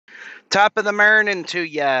Top of the morning to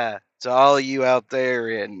ya, to all of you out there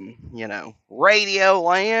in, radio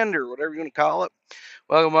land or whatever you want to call it.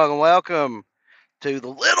 Welcome, welcome, welcome to the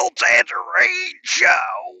Little Tangerine Show.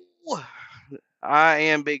 I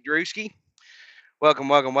am Big Drewski. Welcome,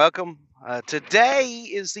 welcome, welcome. Today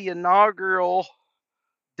is the inaugural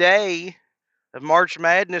day of March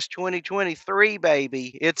Madness 2023,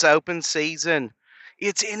 baby. It's open season.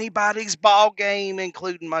 It's anybody's ball game,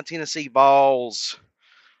 including my Tennessee Vols.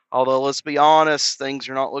 Although, let's be honest, things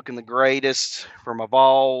are not looking the greatest for my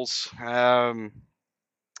Vols.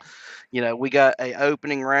 We got a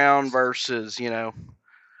opening round versus,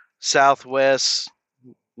 Southwest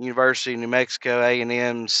University of New Mexico,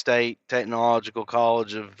 A&M State Technological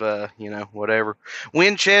College of, whatever.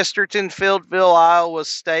 Winchesterton, Fieldville, Iowa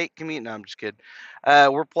State Community. No, I'm just kidding.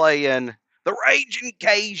 We're playing the Raging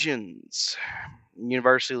Cajuns.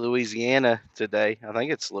 University of Louisiana today. I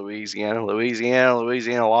think it's Louisiana,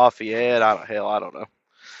 Lafayette. I don't know.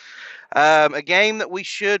 A game that we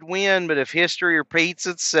should win, but if history repeats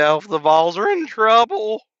itself, the Vols are in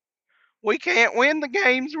trouble. We can't win the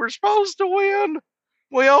games we're supposed to win.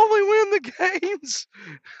 We only win the games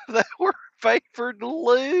that we're favored to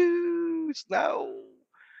lose. No.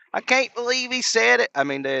 I can't believe he said it. I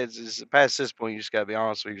mean, past this point, you just got to be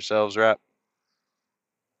honest with yourselves, right?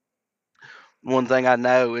 One thing I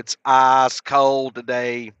know, it's ice cold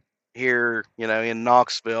today here, in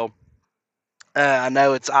Knoxville. I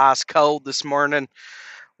know it's ice cold this morning,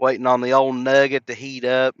 waiting on the old nugget to heat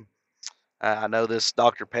up. I know this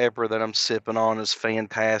Dr. Pepper that I'm sipping on is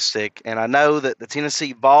fantastic. And I know that the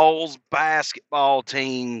Tennessee Vols basketball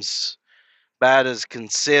team's about as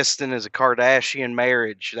consistent as a Kardashian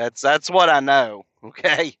marriage. That's what I know,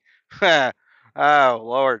 okay? Oh,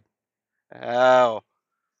 Lord. Oh.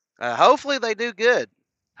 Hopefully they do good.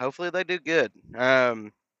 If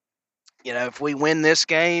we win this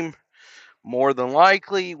game, more than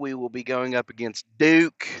likely we will be going up against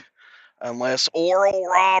Duke, unless Oral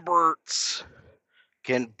Roberts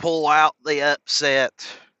can pull out the upset.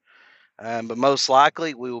 But most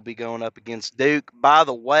likely we will be going up against Duke. By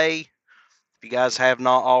the way, if you guys have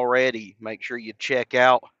not already, make sure you check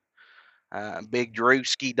out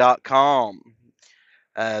BigDrewski.com.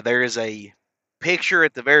 There is a picture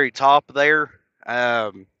at the very top there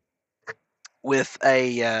with it's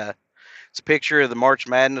a picture of the March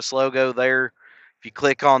Madness logo there. If you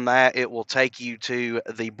click on that, it will take you to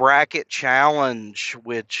the bracket challenge,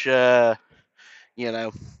 which Casper,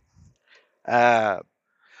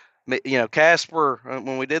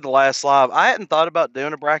 when we did the last live, I hadn't thought about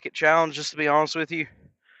doing a bracket challenge, just to be honest with you.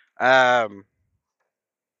 I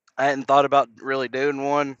hadn't thought about really doing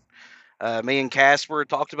one. Me and Casper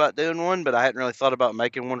talked about doing one, but I hadn't really thought about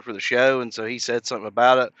making one for the show, and so he said something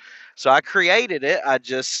about it. So I created it. I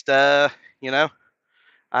just, I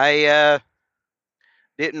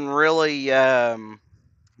didn't really, I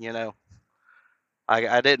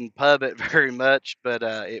didn't pub it very much, but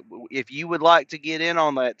if you would like to get in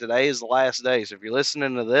on that, today is the last day. So if you're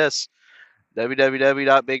listening to this,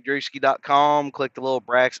 www.bigdrewski.com, click the little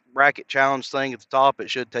bracket challenge thing at the top.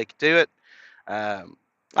 It should take you to it.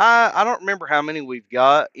 I don't remember how many we've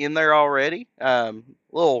got in there already.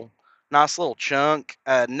 Nice little chunk.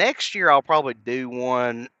 Next year I'll probably do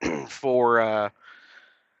one for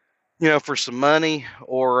for some money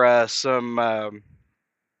or some.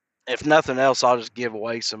 If nothing else, I'll just give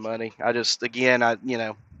away some money. I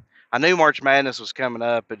knew March Madness was coming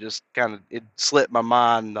up. It just it slipped my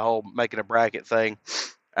mind, the whole making a bracket thing.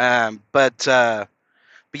 But yeah,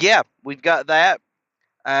 we've got that.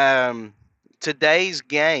 Today's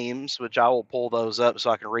games, which I will pull those up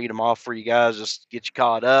so I can read them off for you guys, just to get you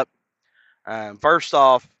caught up. First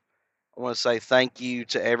off, I want to say thank you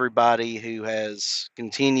to everybody who has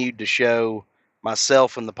continued to show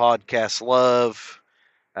myself and the podcast love.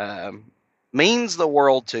 Means the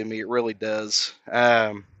world to me. It really does.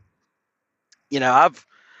 I've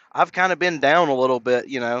kind of been down a little bit,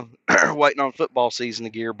 waiting on football season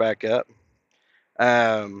to gear back up.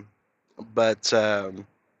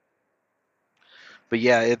 But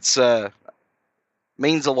yeah, it's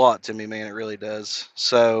means a lot to me, man. It really does.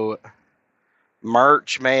 So,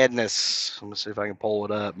 March Madness. Let me see if I can pull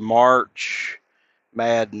it up. March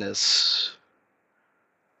Madness.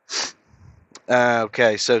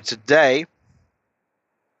 Okay, so today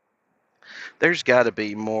there's got to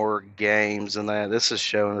be more games than that. This is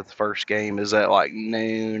showing that the first game is at like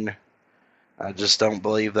noon. I just don't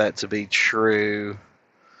believe that to be true.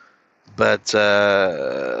 But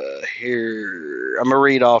here, I'm going to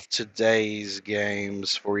read off today's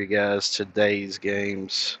games for you guys. Today's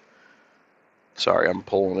games. Sorry, I'm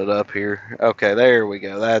pulling it up here. Okay, there we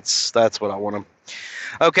go. That's what I want to.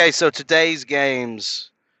 Okay, so today's games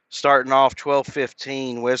starting off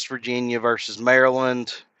 12:15 West Virginia versus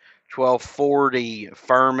Maryland, 12:40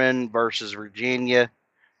 Furman versus Virginia,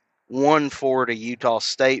 1:40 Utah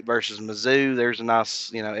State versus Mizzou. There's a nice,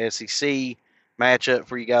 SEC matchup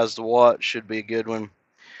for you guys to watch. Should be a good one.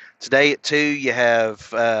 Today at 2 you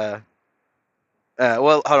have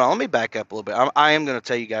well, hold on, let me back up a little bit. I am going to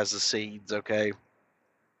tell you guys the seeds, okay?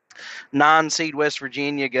 9 seed West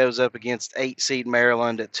Virginia goes up against 8 seed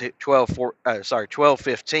Maryland at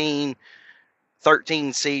 12:15.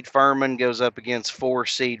 13 seed Furman goes up against 4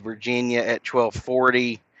 seed Virginia at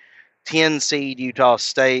 12:40. 10 seed Utah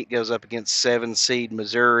State goes up against 7 seed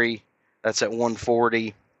Missouri. That's at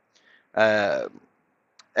 1:40. At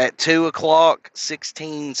 2 o'clock,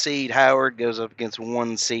 16 seed Howard goes up against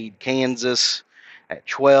 1 seed Kansas. At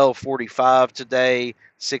 12:45 today,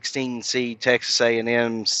 16 seed Texas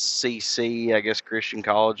A&M CC, I guess Christian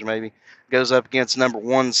College maybe, goes up against number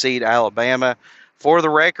 1 seed Alabama. For the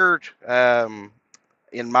record,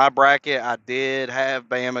 in my bracket, I did have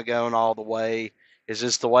Bama going all the way. It's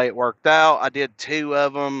just the way it worked out. I did 2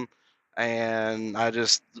 of them, and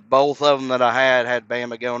both of them that I had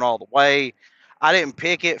Bama going all the way. I didn't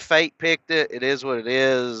pick it. Fate picked it. It is what it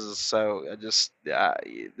is. So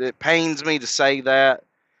it pains me to say that,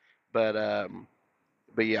 but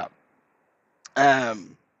yeah. At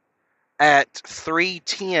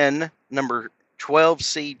 3:10, number 12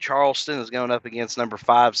 seed Charleston is going up against number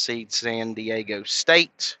 5 seed San Diego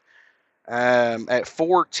State. At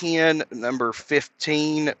 4:10, number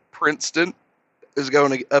 15 Princeton is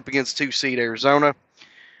going up against 2 seed Arizona.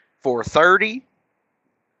 4:30,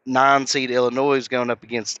 9 seed Illinois is going up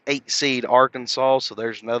against 8 seed Arkansas. So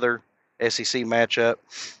there's another SEC matchup.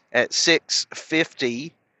 At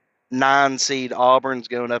 6:50, 9 seed Auburn's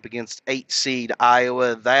going up against 8 seed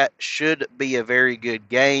Iowa. That should be a very good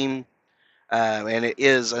game. And it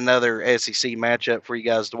is another SEC matchup for you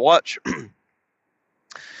guys to watch.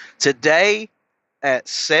 Today at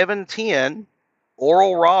 7:10,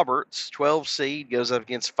 Oral Roberts, 12 seed, goes up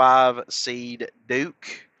against 5 seed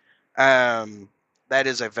Duke. That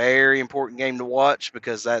is a very important game to watch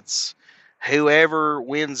because that's whoever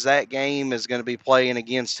wins that game is going to be playing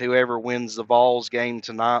against whoever wins the Vols game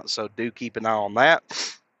tonight. So do keep an eye on that.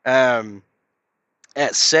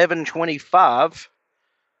 At 7:25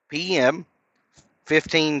 p.m.,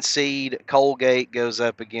 15 seed Colgate goes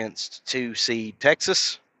up against 2 seed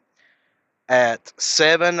Texas. At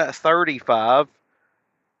 7:35,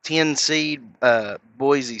 10 seed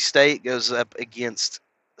Boise State goes up against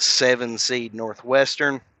 7 seed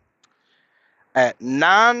Northwestern. At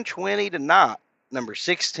 9:20 tonight, number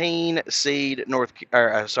 16 seed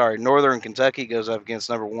Northern Kentucky goes up against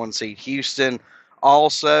number 1 seed Houston.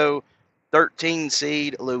 Also, 13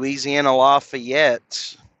 seed Louisiana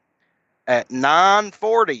Lafayette at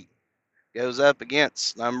 9:40 goes up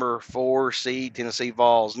against number 4 seed Tennessee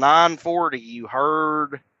Vols. 9:40, you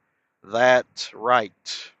heard that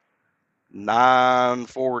right.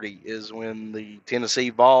 9:40 is when the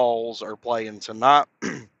Tennessee Vols are playing tonight.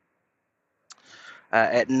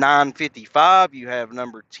 At 9:55, you have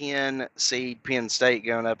number 10 seed Penn State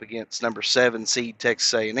going up against number 7 seed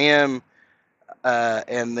Texas A&M.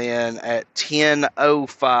 And then at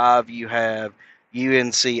 10:05, you have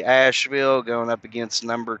UNC Asheville going up against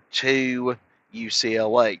number 2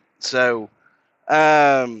 UCLA. So,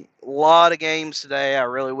 a lot of games today. I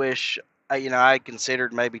really wish, I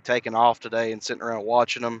considered maybe taking off today and sitting around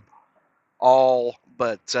watching them all,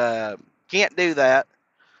 but can't do that.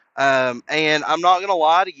 And I'm not going to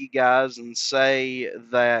lie to you guys and say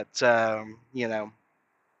that, I'm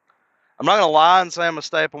not going to lie and say I'm going to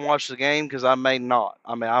stay up and watch the game because I may not.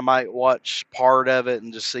 I mean, I might watch part of it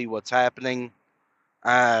and just see what's happening.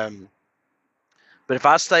 But if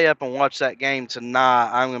I stay up and watch that game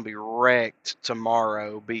tonight, I'm going to be wrecked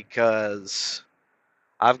tomorrow because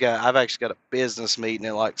I've actually got a business meeting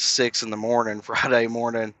at like 6 in the morning, Friday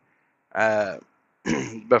morning,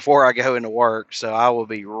 before I go into work. So I will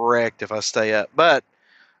be wrecked if I stay up. But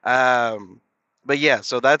yeah,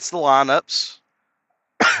 so that's the lineups.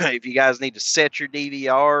 If you guys need to set your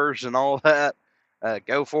DVRs and all that,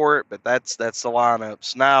 go for it. But that's the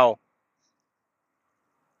lineups. Now,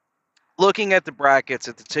 looking at the brackets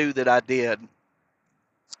at the 2 that I did,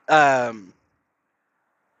 and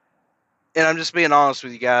I'm just being honest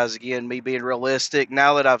with you guys again, me being realistic.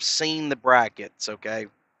 Now that I've seen the brackets, okay,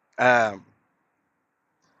 to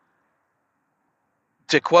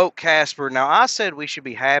quote Casper, now I said we should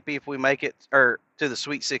be happy if we make it or to the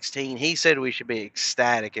Sweet 16. He said we should be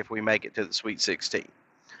ecstatic if we make it to the Sweet 16.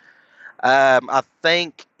 I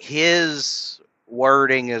think his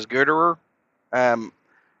wording is gooder. Um,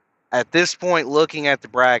 at this point, looking at the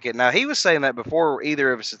bracket, now he was saying that before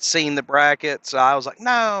either of us had seen the bracket, so I was like,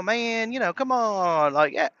 no, man, come on.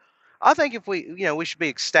 Like, yeah, I think if we should be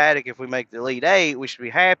ecstatic if we make the Elite Eight. We should be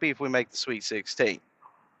happy if we make the Sweet 16.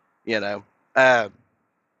 You know, uh,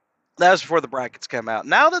 that was before the brackets come out.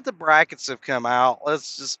 Now that the brackets have come out,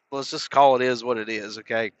 let's just call it is what it is.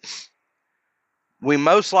 Okay, we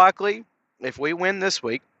most likely, if we win this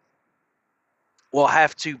week, will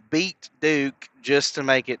have to beat Duke just to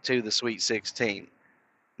make it to the Sweet 16.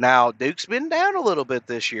 Now, Duke's been down a little bit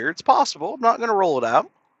this year. It's possible. I'm not going to rule it out.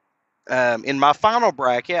 In my final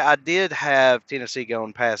bracket, I did have Tennessee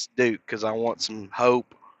going past Duke because I want some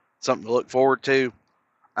hope, something to look forward to.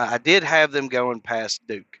 I did have them going past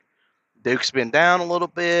Duke. Duke's been down a little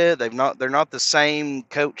bit. They're not the same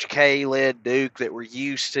Coach K led Duke that we're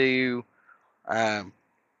used to. Um,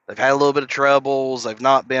 they've had a little bit of troubles. They've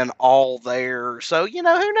not been all there. So, who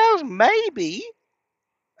knows? Maybe,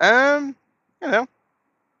 um, you know,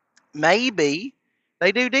 maybe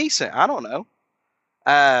they do decent. I don't know.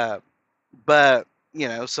 Uh, but,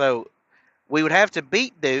 so we would have to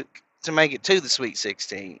beat Duke to make it to the Sweet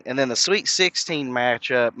 16. And then the Sweet 16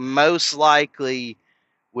 matchup most likely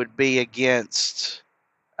would be against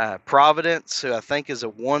Providence, who I think is a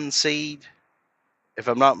 1 seed, if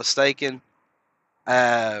I'm not mistaken.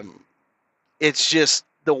 Um, it's just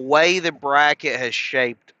the way the bracket has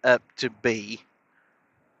shaped up to be.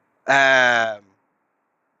 Um,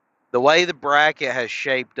 the way the bracket has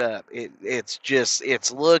shaped up,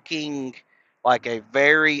 it's looking like a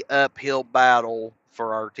very uphill battle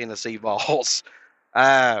for our Tennessee Vols.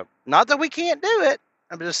 Not that we can't do it.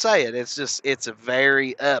 I'm just saying it's a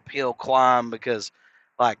very uphill climb because,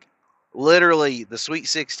 like, literally the Sweet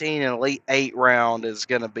 16 and Elite 8 round is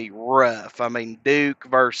going to be rough. I mean, Duke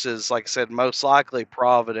versus, like I said, most likely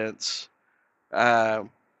Providence. Uh,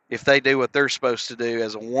 if they do what they're supposed to do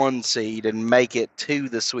as a 1 seed and make it to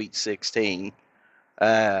the Sweet 16,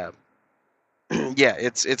 uh, yeah,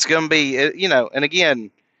 it's going to be, and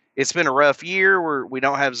again, it's been a rough year where we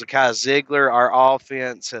don't have Zakai Ziegler. Our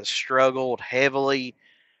offense has struggled heavily.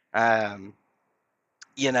 Um,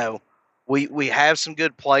 you know, we have some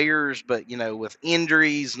good players, but with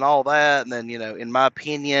injuries and all that, and then in my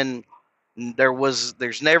opinion,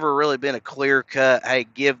 there's never really been a clear cut. Hey,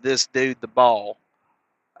 give this dude the ball.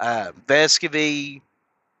 Vescovy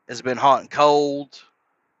has been hot and cold.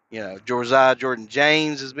 Josiah Jordan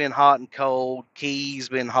James has been hot and cold. Key's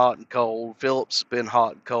been hot and cold. Phillips has been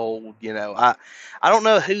hot and cold. I don't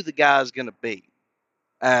know who the guy's going to be.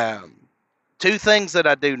 Um, Two things that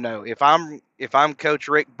I do know: if I'm Coach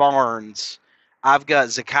Rick Barnes, I've got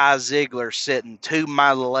Zakai Ziegler sitting to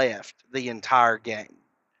my left the entire game.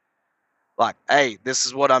 Like, hey, this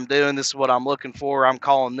is what I'm doing. This is what I'm looking for. I'm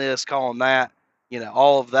calling this, calling that.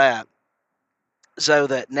 All of that, so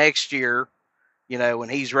that next year, when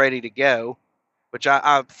he's ready to go, which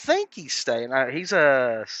I think he's staying. He's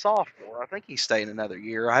a sophomore. I think he's staying another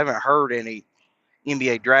year. I haven't heard any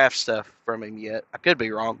NBA draft stuff from him yet. I could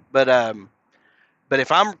be wrong, but if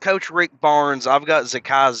I'm Coach Rick Barnes, I've got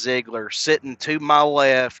Zakai Ziegler sitting to my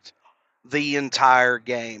left the entire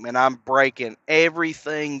game, and I'm breaking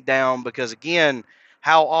everything down because, again,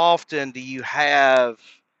 how often do you have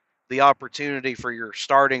the opportunity for your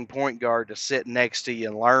starting point guard to sit next to you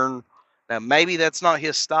and learn? Now, maybe that's not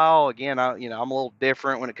his style. Again, I'm a little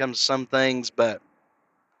different when it comes to some things, but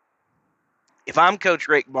if I'm Coach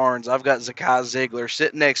Rick Barnes, I've got Zakai Ziegler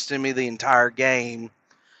sitting next to me the entire game,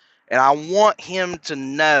 and I want him to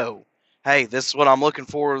know, hey, this is what I'm looking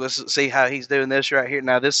for. Let's see how he's doing this right here.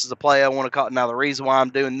 Now, this is the play I want to call. Now, the reason why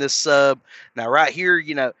I'm doing this sub. Now, right here,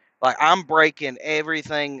 like, I'm breaking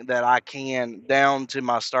everything that I can down to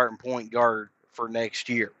my starting point guard for next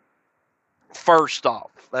year. First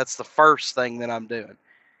off, that's the first thing that I'm doing.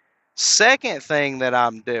 Second thing that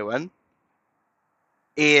I'm doing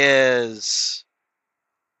is,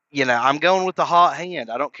 I'm going with the hot hand.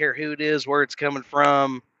 I don't care who it is, where it's coming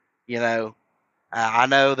from. I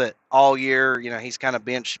know that all year, he's kind of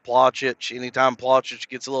benched Plotchich. Anytime Plotchich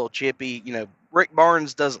gets a little chippy, Rick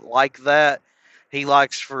Barnes doesn't like that. He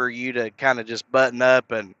likes for you to kind of just button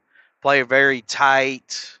up and play very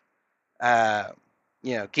tight. Uh,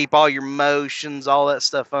 keep all your motions, all that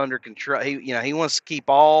stuff under control. He wants to keep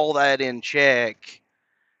all that in check.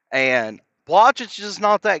 And Plotchich is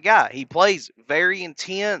not that guy. He plays very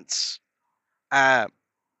intense. Uh,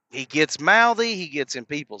 he gets mouthy. He gets in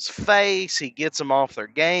people's face. He gets them off their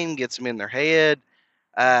game. Gets them in their head.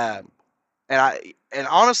 Uh, and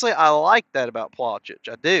honestly, I like that about Plotchich.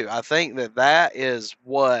 I do. I think that is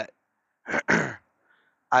what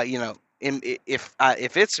I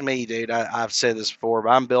if it's me, dude, I've said this before, but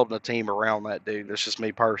I'm building a team around that dude. That's just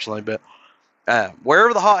me personally. But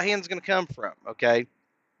wherever the hot hand's going to come from, okay,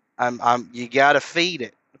 you got to feed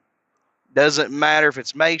it. Doesn't matter if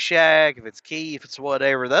it's Meshack, if it's Key, if it's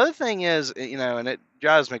whatever. The other thing is, and it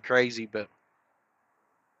drives me crazy, but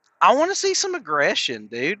I want to see some aggression,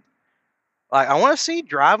 dude. Like I want to see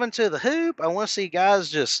driving to the hoop. I want to see guys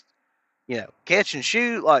just catch and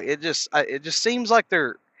shoot. Like it just seems like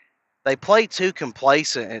they play too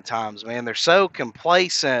complacent at times, man. They're so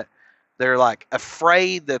complacent. They're like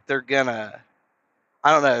afraid that they're gonna.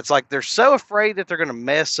 I don't know. It's like they're so afraid that they're gonna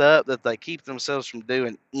mess up that they keep themselves from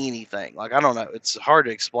doing anything. Like I don't know. It's hard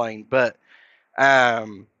to explain,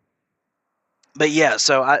 um, but yeah.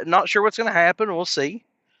 So I'm not sure what's gonna happen. We'll see.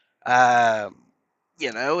 Um,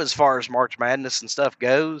 as far as March Madness and stuff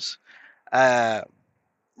goes, uh,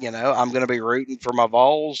 I'm going to be rooting for my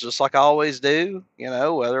Vols just like I always do,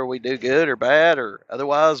 whether we do good or bad or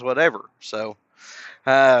otherwise, whatever. So,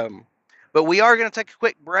 um, but we are going to take a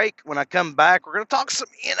quick break. When I come back, we're going to talk some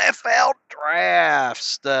NFL draft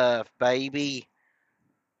stuff, baby.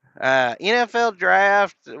 NFL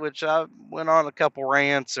draft, which I went on a couple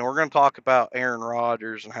rants, and we're going to talk about Aaron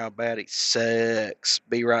Rodgers and how bad he sucks.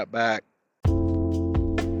 Be right back.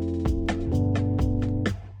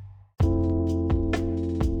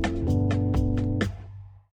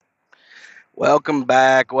 Welcome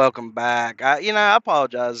back. Welcome back. I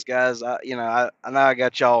apologize, guys. I know I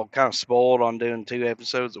got y'all kind of spoiled on doing 2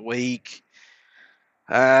 episodes a week.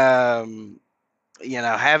 Haven't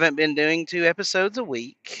been doing 2 episodes a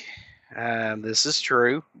week. This is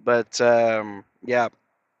true, but yeah.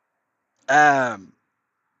 Um,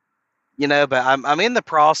 but I'm in the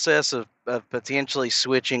process of potentially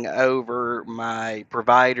switching over my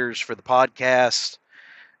providers for the podcast.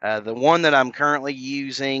 The one that I'm currently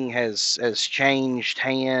using has changed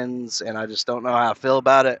hands, and I just don't know how I feel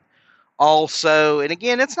about it. Also, and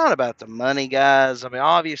again, it's not about the money, guys. I mean,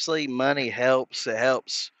 obviously, money helps. It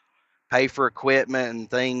helps pay for equipment and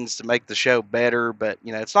things to make the show better, but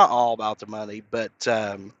it's not all about the money. But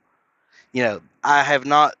I have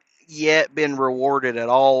not yet been rewarded at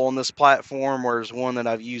all on this platform, whereas one that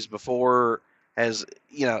I've used before has,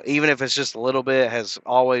 even if it's just a little bit, has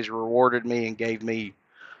always rewarded me and gave me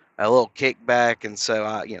a little kickback. And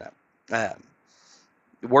so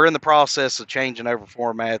we're in the process of changing over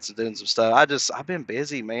formats and doing some stuff. I've been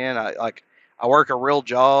busy, man. I work a real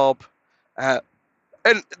job. And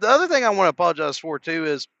the other thing I want to apologize for too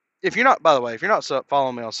is if you're not, by the way, if you're not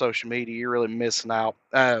following me on social media, you're really missing out.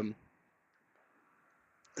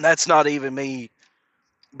 That's not even me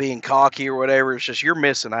being cocky or whatever. It's just you're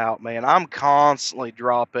missing out, man. I'm constantly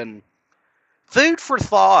dropping food for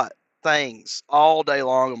thought things all day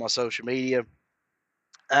long on my social media.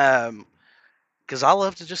 Because I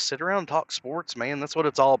love to just sit around and talk sports, man. That's what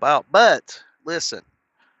it's all about. But listen,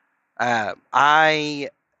 I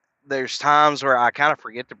there's times where I kind of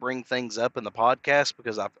forget to bring things up in the podcast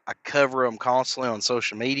because I cover them constantly on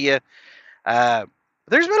social media.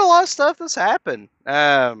 There's been a lot of stuff that's happened.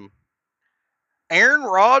 Aaron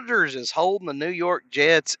Rodgers is holding the New York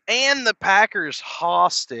Jets and the Packers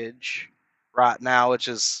hostage right now, which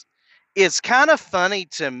is it's kind of funny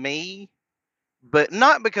to me, but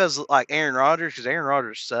not because like Aaron Rodgers, because Aaron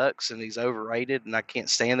Rodgers sucks and he's overrated, and I can't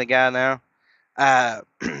stand the guy now. Uh,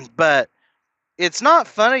 but it's not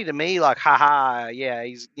funny to me. Like, haha, yeah,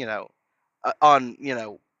 he's on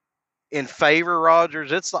in favor of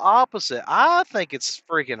Rodgers. It's the opposite. I think it's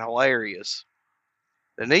freaking hilarious.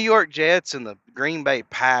 The New York Jets and the Green Bay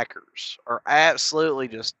Packers are absolutely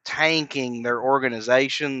just tanking their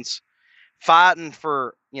organizations, fighting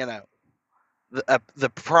for the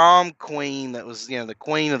prom queen that was the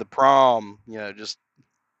queen of the prom, just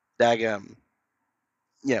daggum,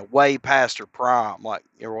 way past her prime, like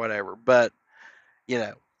or whatever. But you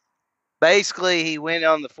know, basically he went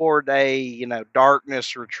on the 4 day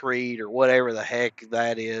darkness retreat or whatever the heck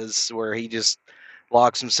that is, where he just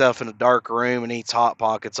locks himself in a dark room and eats hot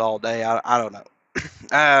pockets all day. I don't know.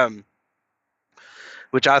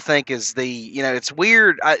 Which I think is it's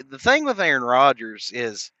weird. The thing with Aaron Rodgers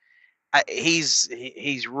is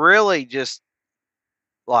he's really just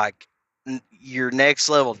like your next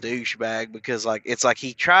level douchebag, because like it's like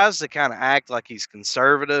he tries to kind of act like he's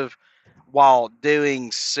conservative while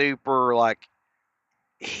doing super like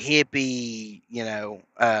hippie,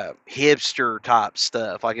 hipster type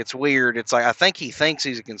stuff. Like it's weird. It's like I think he thinks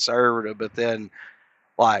he's a conservative, but then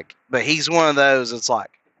but he's one of those. It's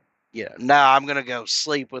like, now I'm gonna go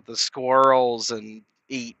sleep with the squirrels and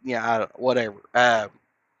eat, whatever.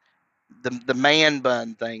 The man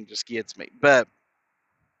bun thing just gets me. But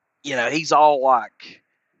he's all like,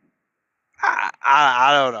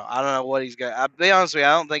 I don't know. I don't know what he's got. I'll be honest with you,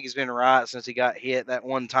 I don't think he's been right since he got hit that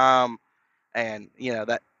one time. And,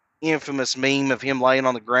 that infamous meme of him laying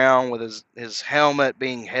on the ground with his helmet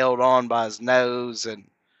being held on by his nose and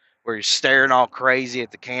where he's staring all crazy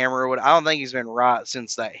at the camera. I don't think he's been right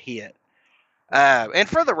since that hit. And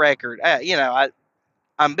for the record,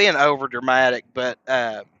 I'm being over dramatic, but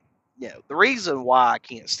the reason why I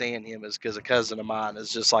can't stand him is because a cousin of mine is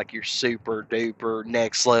just like your super duper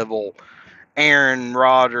next level Aaron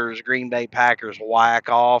Rodgers, Green Bay Packers whack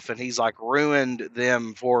off, and he's like ruined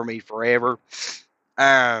them for me forever.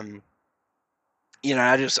 Um,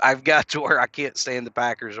 I've got to where I can't stand the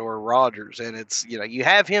Packers or Rodgers, and it's you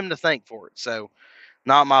have him to thank for it, so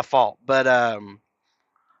not my fault. But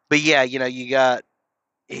yeah, you got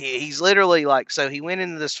he's literally like, so he went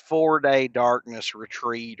into this 4-day darkness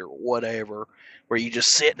retreat or whatever, where you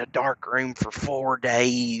just sit in a dark room for 4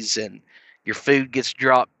 days and your food gets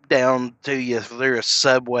dropped down to you through a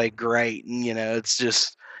subway grate, and it's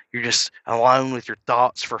just you're just alone with your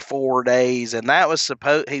thoughts for 4 days. And that was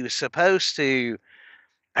he was supposed to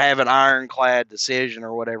have an ironclad decision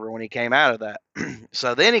or whatever when he came out of that.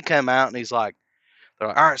 So then he come out and he's like, they're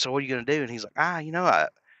like, all right, so what are you gonna do? And he's like,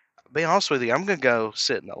 be honest with you, I'm gonna go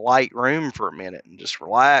sit in a light room for a minute and just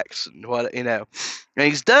relax and and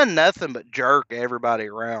he's done nothing but jerk everybody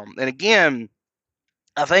around. And again,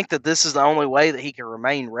 I think that this is the only way that he can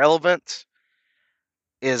remain relevant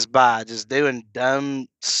is by just doing dumb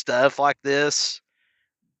stuff like this,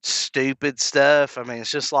 stupid stuff. I mean,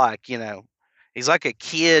 it's just like, he's like a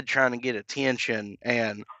kid trying to get attention,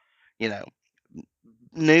 and you know,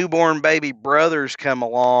 newborn baby brothers come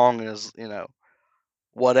along as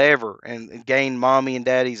whatever, and gain mommy and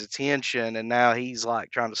daddy's attention, and now he's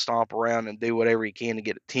like trying to stomp around and do whatever he can to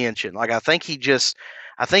get attention. Like I think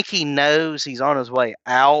he knows he's on his way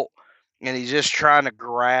out, and he's just trying to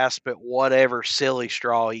grasp at whatever silly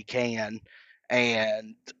straw he can.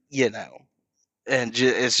 And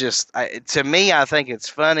it's just to me, I think it's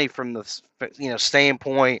funny from the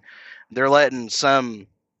standpoint they're letting some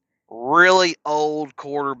really old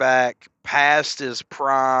quarterback past his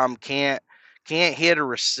prime can't hit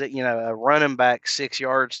a running back 6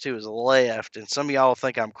 yards to his left. And some of y'all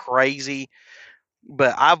think I'm crazy,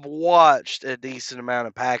 but I've watched a decent amount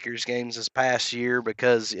of Packers games this past year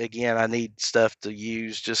because again I need stuff to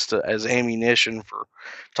use as ammunition for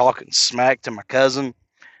talking smack to my cousin.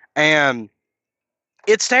 And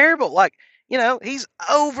it's terrible. Like, he's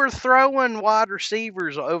overthrowing wide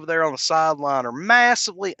receivers over there on the sideline or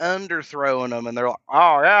massively underthrowing them. And they're like,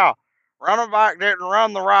 oh, yeah, running back didn't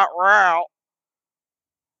run the right route.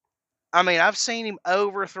 I mean, I've seen him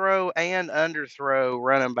overthrow and underthrow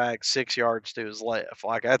running back 6 yards to his left.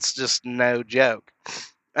 Like, that's just no joke.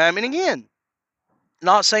 I mean, again,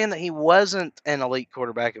 not saying that he wasn't an elite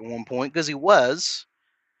quarterback at one point, because he was.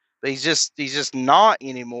 But he's just not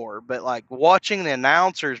anymore. But like watching the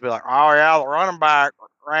announcers be like, oh yeah, the running back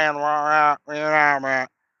ran right,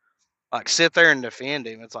 like sit there and defend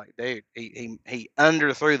him. It's like, dude, he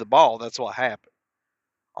underthrew the ball. That's what happened.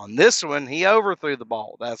 On this one, he overthrew the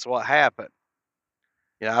ball. That's what happened.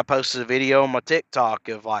 I posted a video on my TikTok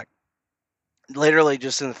of like literally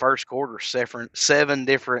just in the first quarter, seven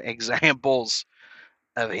different examples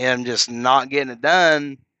of him just not getting it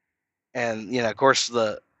done. And of course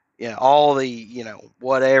all the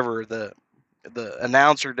whatever the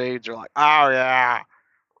announcer dudes are like, oh yeah,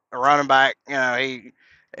 the running back,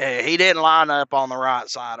 he didn't line up on the right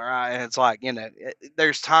side, all right. And it's like,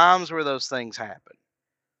 there's times where those things happen,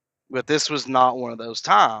 but this was not one of those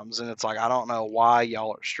times. And it's like, I don't know why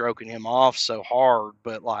y'all are stroking him off so hard,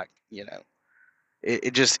 but like,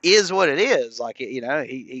 it just is what it is. Like,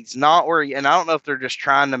 he's not where and I don't know if they're just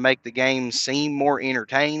trying to make the game seem more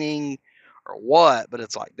entertaining or what, but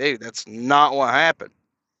it's like, dude, that's not what happened.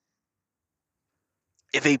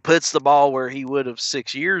 If he puts the ball where he would have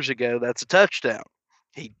 6 years ago, that's a touchdown.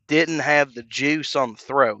 He didn't have the juice on the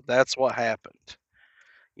throw. That's what happened.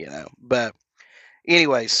 But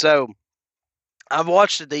anyway, so I've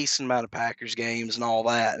watched a decent amount of Packers games and all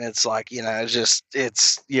that, and it's like, he's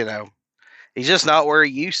just not where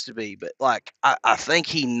he used to be. But like, I think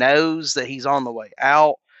he knows that he's on the way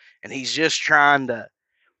out, and he's just trying to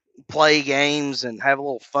play games and have a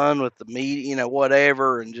little fun with the media,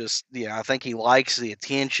 whatever. And just, I think he likes the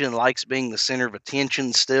attention, likes being the center of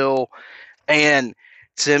attention still. And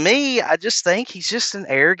to me, I just think he's just an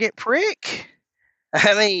arrogant prick.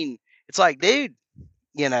 I mean, it's like, dude,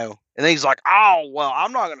 and he's like, oh, well,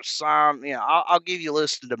 I'm not going to sign. I'll give you a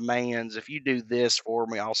list of demands. If you do this for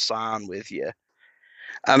me, I'll sign with you.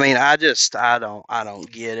 I mean, I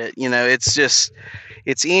don't get it.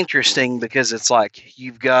 It's interesting because it's like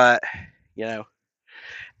you've got, You know,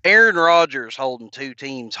 Aaron Rodgers holding two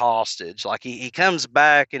teams hostage. Like he comes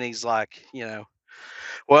back and he's like,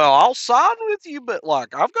 well, I'll sign with you, but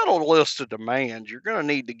like I've got a list of demands. You're gonna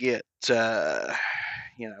need to get,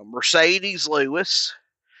 Mercedes Lewis.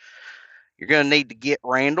 You're gonna need to get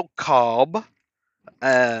Randall Cobb,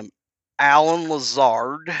 um, Alan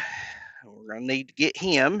Lazard. We're gonna need to get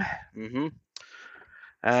him. Mm-hmm.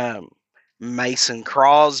 Um, Mason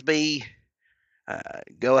Crosby.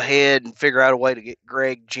 Go ahead and figure out a way to get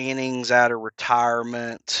Greg Jennings out of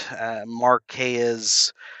retirement.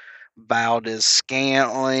 Marquez Valdez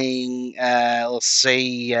Scantling. Let's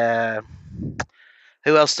see.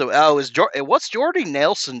 Who else? What's Jordy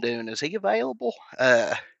Nelson doing? Is he available?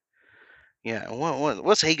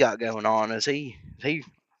 What's he got going on? Is he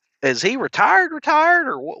retired,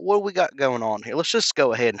 or what do we got going on here? Let's just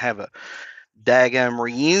go ahead and have a daggum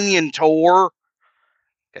reunion tour.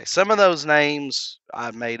 Okay, some of those names I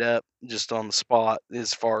made up just on the spot.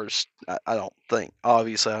 As far as I don't think,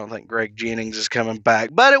 obviously, I don't think Greg Jennings is coming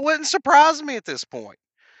back, but it wouldn't surprise me at this point.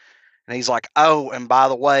 And he's like, oh, and by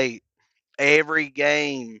the way, every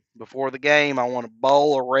game before the game, I want a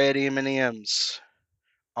bowl of red M&Ms.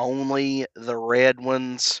 Only the red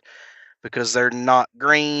ones, because they're not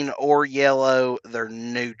green or yellow; they're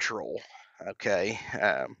neutral. Okay.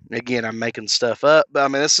 Again, I'm making stuff up, but I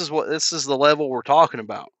mean, this is the level we're talking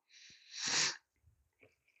about.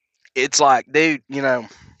 It's like, dude, I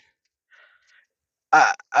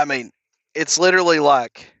mean, it's literally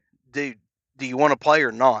like, dude, do you want to play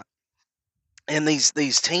or not? And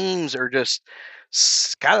these teams are just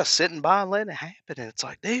kind of sitting by and letting it happen. And it's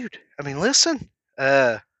like, dude, I mean, listen,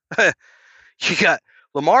 you got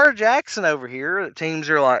Lamar Jackson over here. The teams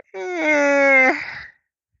are like, mm,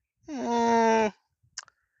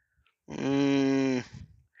 mm,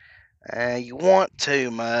 you want too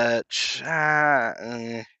much.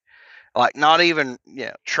 Like, not even,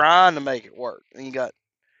 trying to make it work. And you got,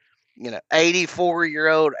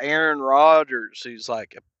 84-year-old Aaron Rodgers, who's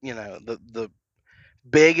like, the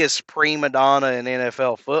biggest prima donna in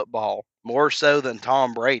NFL football, more so than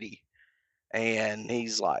Tom Brady. And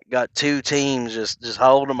he's like got two teams just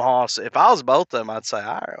hold them hostage. If I was both of them, I'd say,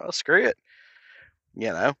 all right, well, screw it. You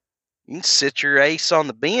know, you can sit your ace on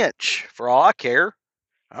the bench for all I care.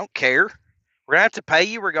 I don't care. We're gonna have to pay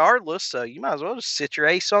you regardless, so you might as well just sit your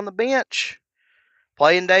ace on the bench.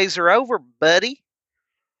 Playing days are over, buddy.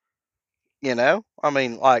 I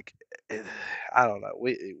mean, like, I don't know.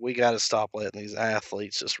 We got to stop letting these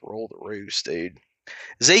athletes just rule the roost, dude.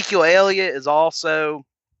 Ezekiel Elliott is also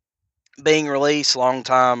being released. Long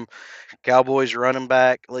time Cowboys running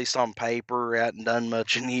back, at least on paper. Hadn't done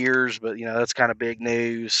much in years, but that's kind of big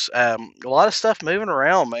news. A lot of stuff moving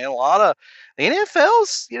around, man. A lot of the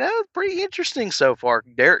NFL's, pretty interesting so far.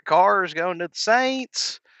 Derek Carr is going to the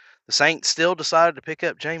Saints. The Saints still decided to pick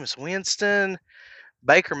up Jameis Winston.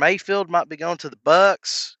 Baker Mayfield might be going to the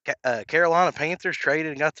Bucks. Carolina Panthers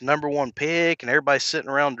traded and got the number one pick, and everybody's sitting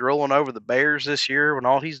around drooling over the Bears this year when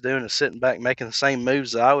all he's doing is sitting back making the same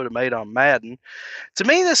moves that I would have made on Madden. To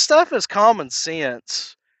me, this stuff is common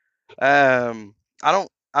sense. I don't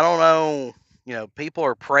know. People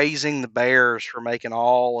are praising the Bears for making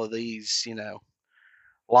all of these,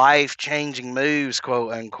 life-changing moves,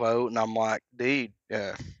 quote unquote, and I'm like, dude,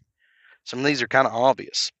 some of these are kind of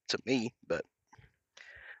obvious to me, but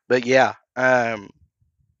yeah, a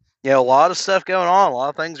lot of stuff going on. A lot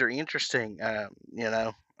of things are interesting. But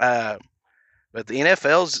the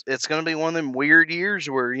NFL's, it's going to be one of them weird years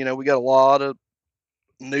where we got a lot of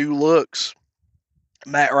new looks.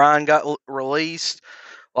 Matt Ryan got released.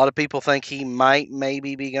 A lot of people think he might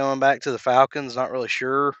maybe be going back to the Falcons. Not really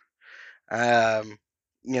sure. A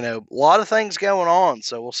lot of things going on,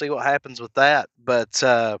 so we'll see what happens with that. But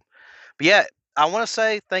yeah, I want to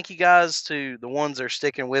say thank you guys to the ones that are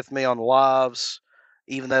sticking with me on the lives,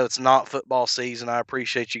 even though it's not football season. I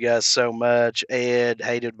appreciate you guys so much. Ed,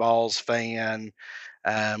 hated Vols fan.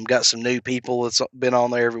 Got some new people that's been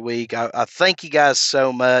on there every week. I thank you guys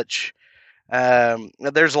so much.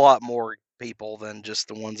 There's a lot more people than just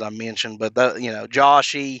the ones I mentioned, but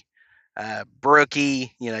Joshy,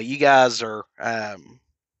 Brookie, you guys are.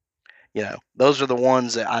 Those are the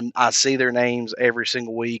ones that I see their names every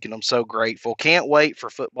single week, and I'm so grateful. Can't wait for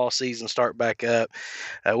football season to start back up.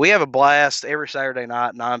 We have a blast every Saturday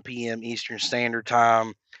night, 9 p.m. Eastern Standard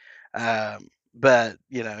Time. But,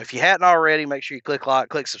 if you hadn't already, make sure you click like,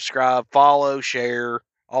 click subscribe, follow, share,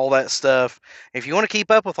 all that stuff. If you want to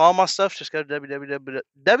keep up with all my stuff, just go to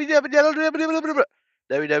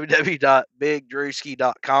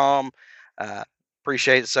www.bigdrewski.com.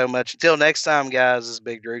 Appreciate it so much. Until next time, guys, this is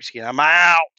Big Drewski, and I'm out.